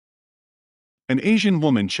An Asian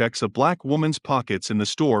woman checks a black woman's pockets in the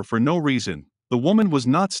store for no reason. The woman was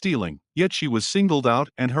not stealing, yet she was singled out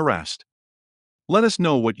and harassed. Let us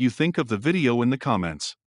know what you think of the video in the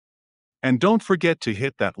comments. And don't forget to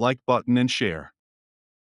hit that like button and share.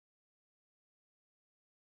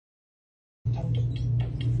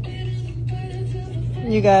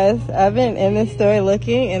 You guys, I've been in this store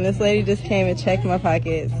looking, and this lady just came and checked my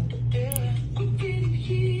pockets.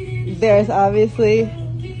 There's obviously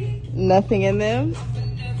nothing in them.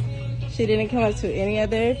 She didn't come up to any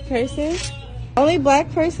other person. Only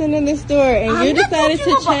black person in this store, and you decided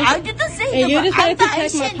to check.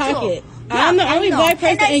 Check my pocket. I'm the only black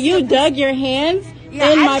person, and you dug your hands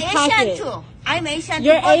in my pocket. I'm Asian.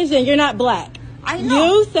 You're Asian. You're not black. I know.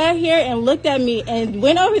 You sat here and looked at me and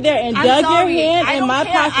went over there and dug your hand in my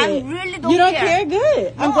pocket. I really don't care. You don't care?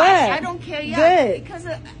 Good. I'm glad. I don't care. Yeah, Good. Because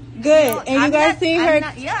good. And you guys seen her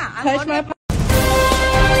touch my pocket?